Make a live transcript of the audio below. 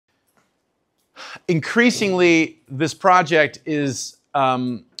Increasingly, this project is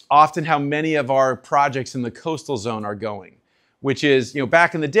often how many of our projects in the coastal zone are going, which is,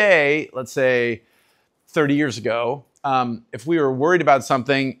 back in the day, let's say 30 years ago, if we were worried about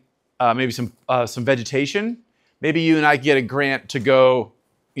something, maybe some vegetation, maybe you and I get a grant to go,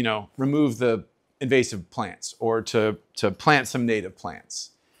 remove the invasive plants or to plant some native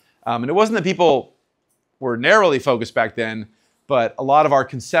plants. And it wasn't that people were narrowly focused back then, but a lot of our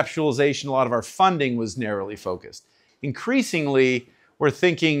conceptualization, a lot of our funding was narrowly focused. Increasingly, we're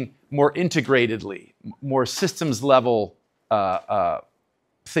thinking more integratedly, more systems level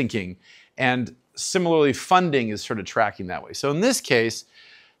thinking. And similarly, funding is sort of tracking that way. So in this case,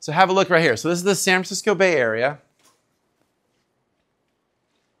 so have a look right here. So this is the San Francisco Bay Area.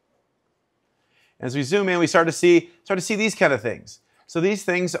 As we zoom in, we start to see these kind of things. So these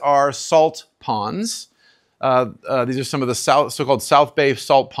things are salt ponds. These are some of the so-called South Bay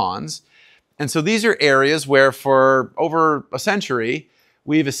salt ponds. And so these are areas where for over a century,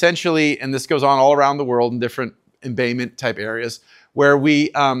 we've essentially, and this goes on all around the world in different embayment type areas, where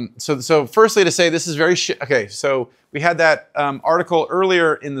we, so firstly to say this is very, okay, so we had that article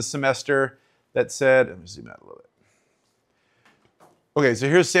earlier in the semester that said, let me zoom out a little bit. Okay, so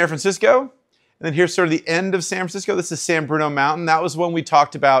here's San Francisco, and then here's sort of the end of San Francisco. This is San Bruno Mountain. That was when we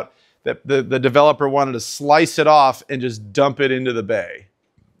talked about that the developer wanted to slice it off and just dump it into the bay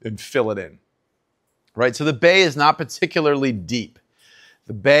and fill it in, right? So the bay is not particularly deep.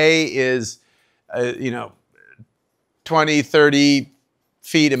 The bay is, 20, 30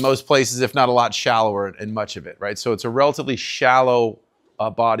 feet in most places, if not a lot shallower in much of it, right? So it's a relatively shallow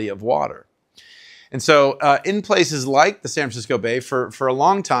body of water. And so in places like the San Francisco Bay, for a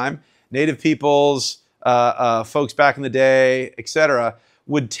long time, native peoples, folks back in the day, et cetera,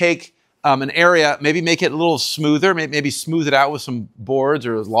 would take an area, maybe make it a little smoother, maybe smooth it out with some boards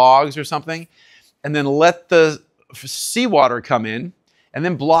or logs or something, and then let the seawater come in, and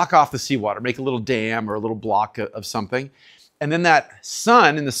then block off the seawater, make a little dam or a little block of something. And then that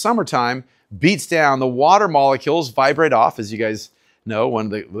sun in the summertime beats down, the water molecules vibrate off. As you guys know, one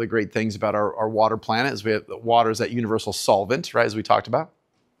of the great things about our water planet is water is that universal solvent, right, as we talked about.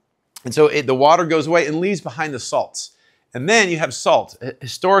 And so the water goes away and leaves behind the salts. And then you have salt.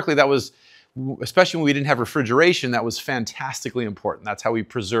 Historically, that was, especially when we didn't have refrigeration, that was fantastically important. That's how we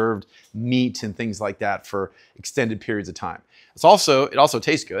preserved meat and things like that for extended periods of time. It also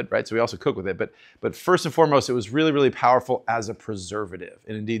tastes good, right? So we also cook with it. But first and foremost, it was really, really powerful as a preservative.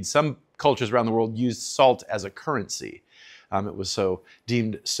 And indeed, some cultures around the world used salt as a currency. It was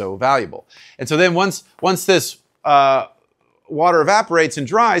deemed so valuable. And so then once this water evaporates and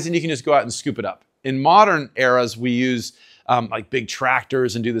dries, then you can just go out and scoop it up. In modern eras, we use like big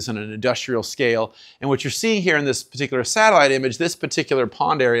tractors and do this on an industrial scale. And what you're seeing here in this particular satellite image, this particular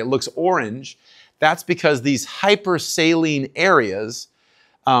pond area, it looks orange. That's because these hypersaline areas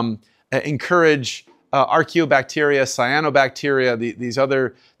encourage archaeobacteria,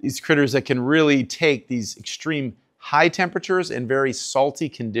 cyanobacteria, these critters that can really take these extreme high temperatures and very salty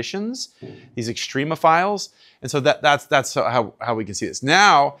conditions, these extremophiles. And so that's how we can see this.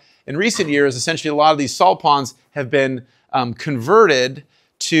 Now, in recent years, essentially a lot of these salt ponds have been converted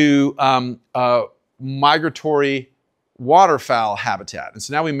to migratory waterfowl habitat. And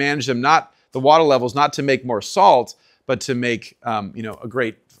so now we manage them, the water levels, not to make more salt, but to make a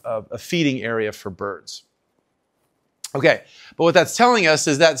great feeding area for birds. Okay, but what that's telling us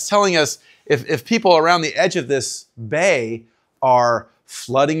is if people around the edge of this bay are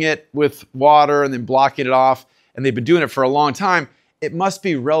flooding it with water and then blocking it off, and they've been doing it for a long time, it must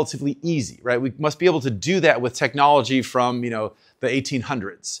be relatively easy, right? We must be able to do that with technology from the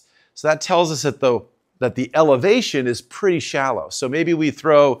 1800s. So that tells us that the elevation is pretty shallow. So maybe we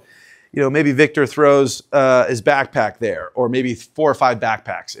throw, maybe Victor throws his backpack there, or maybe 4 or 5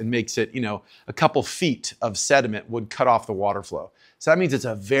 backpacks, and makes it, a couple feet of sediment would cut off the water flow. So that means it's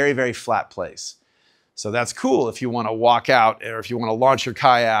a very, very flat place. So that's cool if you want to walk out, or if you want to launch your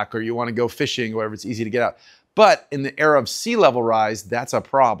kayak, or you want to go fishing, wherever it's easy to get out. But in the era of sea level rise, that's a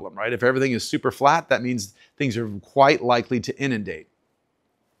problem, right? If everything is super flat, that means things are quite likely to inundate.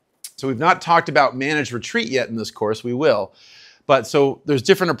 So we've not talked about managed retreat yet in this course. We will. But so there's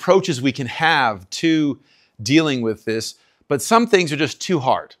different approaches we can have to dealing with this. But some things are just too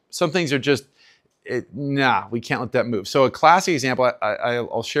hard. Some things are just, we can't let that move. So a classic example,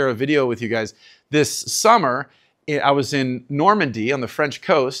 I'll share a video with you guys. This summer, I was in Normandy on the French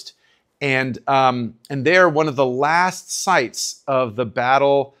coast. And there, one of the last sites of the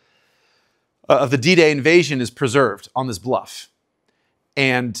battle, of the D-Day invasion, is preserved on this bluff.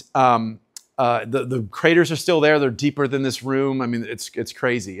 And The craters are still there. They're deeper than this room. I mean, it's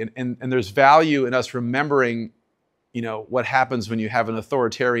crazy. And there's value in us remembering, you know, what happens when you have an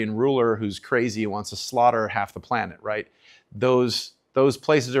authoritarian ruler who's crazy and wants to slaughter half the planet, right? Those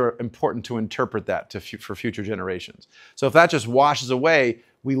places are important to interpret that for future generations. So if that just washes away,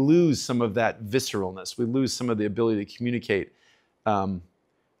 we lose some of that visceralness. We lose some of the ability to communicate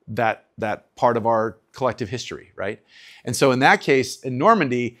that part of our collective history, right? And so in that case, in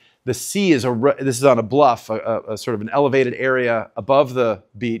Normandy, the sea is this is on a bluff, a sort of an elevated area above the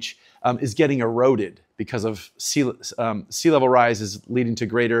beach, is getting eroded because of sea level rise is leading to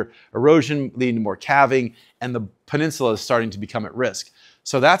greater erosion, leading to more calving, and the peninsula is starting to become at risk.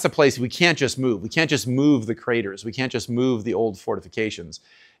 So that's a place we can't just move. We can't just move the craters. We can't just move the old fortifications.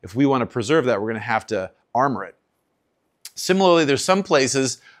 If we want to preserve that, we're going to have to armor it. Similarly, there's some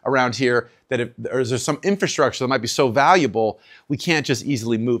places around here that there's some infrastructure that might be so valuable, we can't just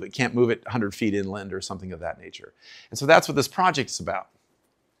easily move it. Can't move it 100 feet inland or something of that nature. And so that's what this project is about.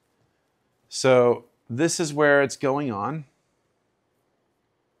 So this is where it's going on.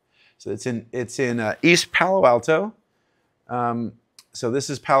 So it's in East Palo Alto. So this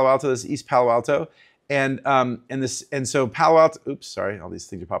is Palo Alto. This is East Palo Alto, and so Palo Alto. Oops, sorry, all these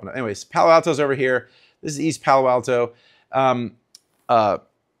things are popping up. Anyways, Palo Alto's over here. This is East Palo Alto.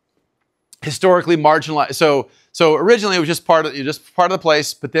 Historically marginalized. So originally it was just part of the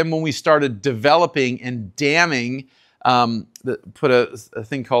place, but then when we started developing and damming, put a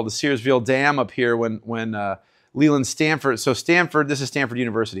thing called the Searsville Dam up here when Leland Stanford. So Stanford, this is Stanford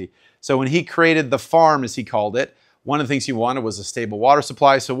University. So when he created the farm, as he called it, one of the things he wanted was a stable water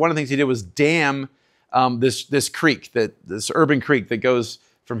supply. So one of the things he did was dam this creek, this urban creek that goes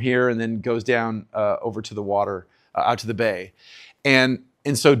from here and then goes down over to the water, out to the bay. And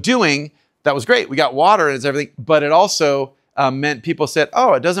in so doing, that was great. We got water and everything, but it also meant people said,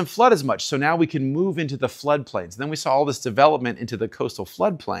 oh, it doesn't flood as much. So now we can move into the floodplains. Then we saw all this development into the coastal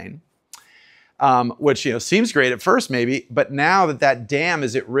floodplain, which, you know, seems great at first maybe, but now that dam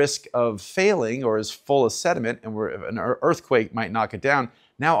is at risk of failing or is full of sediment and an earthquake might knock it down,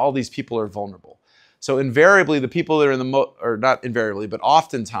 now all these people are vulnerable. So invariably, the people that are or not invariably, but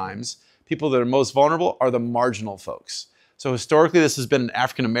oftentimes, people that are most vulnerable are the marginal folks. So historically, this has been an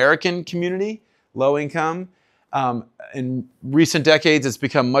African-American community, low income. In recent decades, it's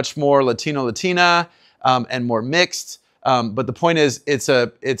become much more Latino-Latina and more mixed. But the point is,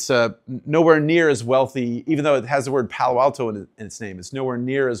 it's nowhere near as wealthy, even though it has the word Palo Alto in its name. It's nowhere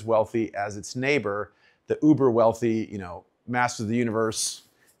near as wealthy as its neighbor, the uber wealthy, you know, masters of the universe,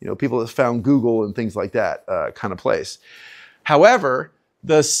 you know, people that found Google and things like that kind of place. However,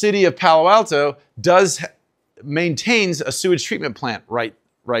 the city of Palo Alto maintains a sewage treatment plant right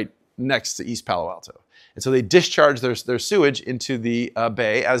next to East Palo Alto. And so they discharge their sewage into the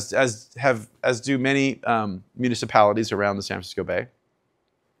bay, as do many municipalities around the San Francisco Bay.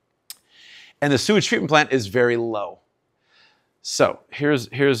 And the sewage treatment plant is very low. So here's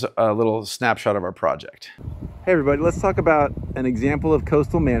a little snapshot of our project. Hey everybody, let's talk about an example of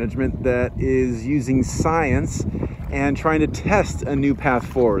coastal management that is using science and trying to test a new path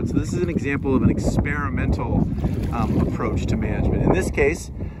forward. So this is an example of an experimental approach to management. In this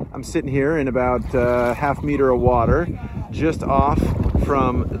case, I'm sitting here in about half meter of water, just off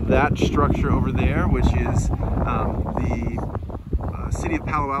from that structure over there, which is the City of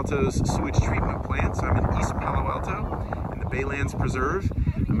Palo Alto's sewage treatment plant. So I'm in East Palo Alto in the Baylands Preserve.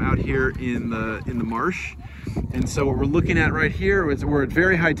 I'm out here in the marsh. And so what we're looking at right here is we're at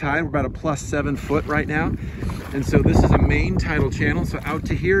very high tide. We're about a +7 foot right now. And so this is a main tidal channel. So out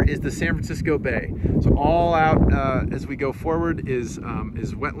to here is the San Francisco Bay. So all out as we go forward is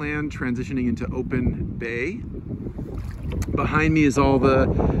wetland transitioning into open bay. Behind me is all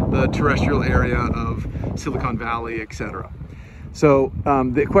the terrestrial area of Silicon Valley, etc. So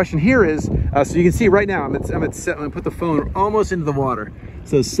the question here is, so you can see right now, I'm going to put the phone almost into the water.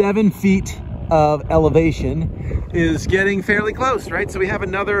 So 7 feet of elevation is getting fairly close, right? So we have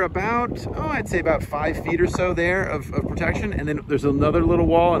another about, I'd say about 5 feet or so there of protection. And then there's another little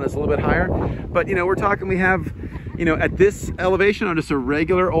wall and it's a little bit higher. But, you know, we're talking, we have, you know, at this elevation on just a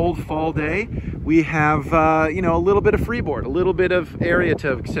regular old fall day, we have, you know, a little bit of freeboard, a little bit of area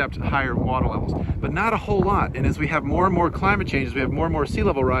to accept higher water levels, but not a whole lot. And as we have more and more climate changes, we have more and more sea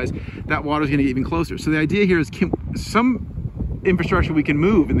level rise, that water is going to get even closer. So the idea here is some infrastructure we can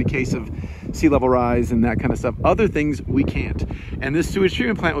move in the case of sea level rise and that kind of stuff. Other things we can't. And this sewage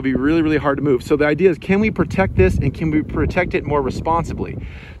treatment plant will be really, really hard to move. So the idea is, can we protect this, and can we protect it more responsibly?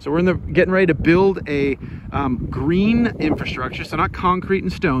 So we're getting ready to build a green infrastructure, so not concrete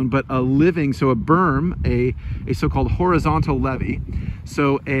and stone, but a living, so a berm, a so-called horizontal levee.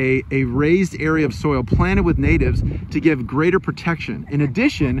 So a raised area of soil planted with natives to give greater protection. In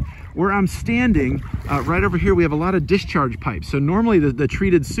addition, where I'm standing, right over here, we have a lot of discharge pipes. So normally the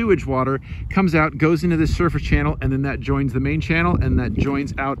treated sewage water comes out, goes into this surface channel, and then that joins the main channel, and that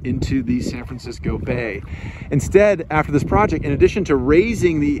joins out into the San Francisco Bay. Instead, after this project, in addition to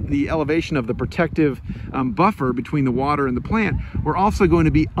raising the elevation of the protective buffer between the water and the plant, we're also going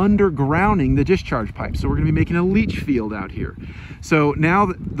to be undergrounding the discharge pipes. So we're going to be making a leach field out here. So now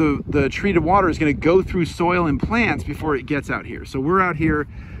the treated water is going to go through soil and plants before it gets out here. So we're out here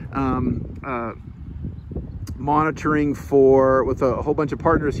monitoring with a whole bunch of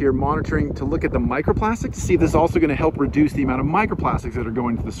partners here, monitoring to look at the microplastics, to see if this is also going to help reduce the amount of microplastics that are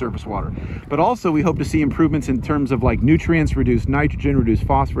going to the surface water. But also we hope to see improvements in terms of like nutrients, reduce nitrogen, reduce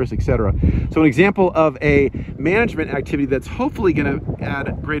phosphorus, etc. So an example of a management activity that's hopefully going to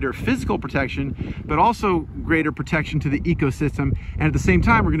add greater physical protection, but also greater protection to the ecosystem. And at the same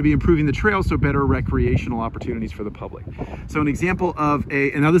time, we're going to be improving the trails, so better recreational opportunities for the public. So an example of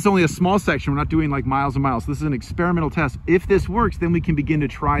and now this is only a small section, we're not doing like miles and miles. This is an experimental test. If this works, then we can begin to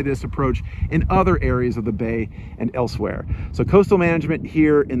try this approach in other areas of the Bay and elsewhere. So coastal management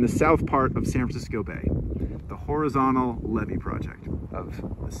here in the south part of San Francisco Bay, the horizontal levee project of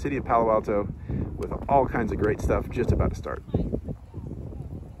the city of Palo Alto, with all kinds of great stuff just about to start.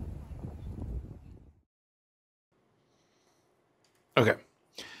 Okay.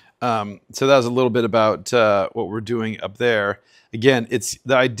 So that was a little bit about what we're doing up there. Again,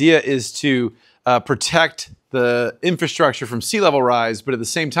 the idea is to protect the infrastructure from sea level rise, but at the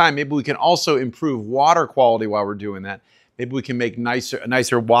same time, maybe we can also improve water quality while we're doing that. Maybe we can make a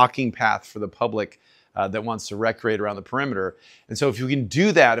nicer walking path for the public that wants to recreate around the perimeter. And so if we can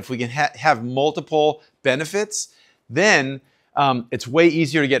do that, if we can have multiple benefits, then it's way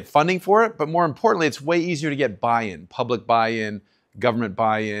easier to get funding for it, but more importantly, it's way easier to get buy-in, public buy-in, government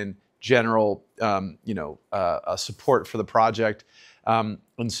buy-in, general support for the project. And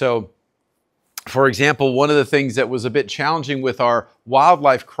so, for example, one of the things that was a bit challenging with our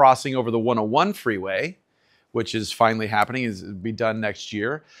wildlife crossing over the 101 freeway, which is finally happening, is to be done next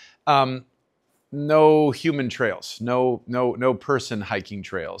year. No human trails, no person hiking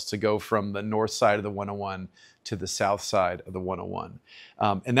trails to go from the north side of the 101 to the south side of the 101.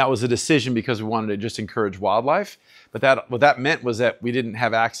 And that was a decision because we wanted to just encourage wildlife. But what that meant was that we didn't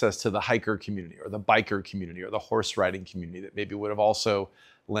have access to the hiker community or the biker community or the horse riding community that maybe would have also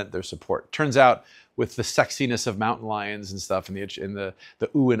lent their support. Turns out with the sexiness of mountain lions and stuff and the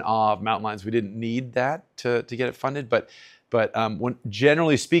ooh and ah of mountain lions, we didn't need that to get it funded. But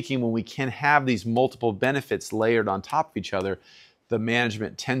generally speaking, when we can have these multiple benefits layered on top of each other, the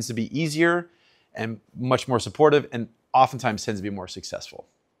management tends to be easier and much more supportive, and oftentimes tends to be more successful.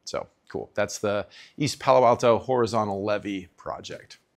 So cool. That's the East Palo Alto Horizontal Levee project.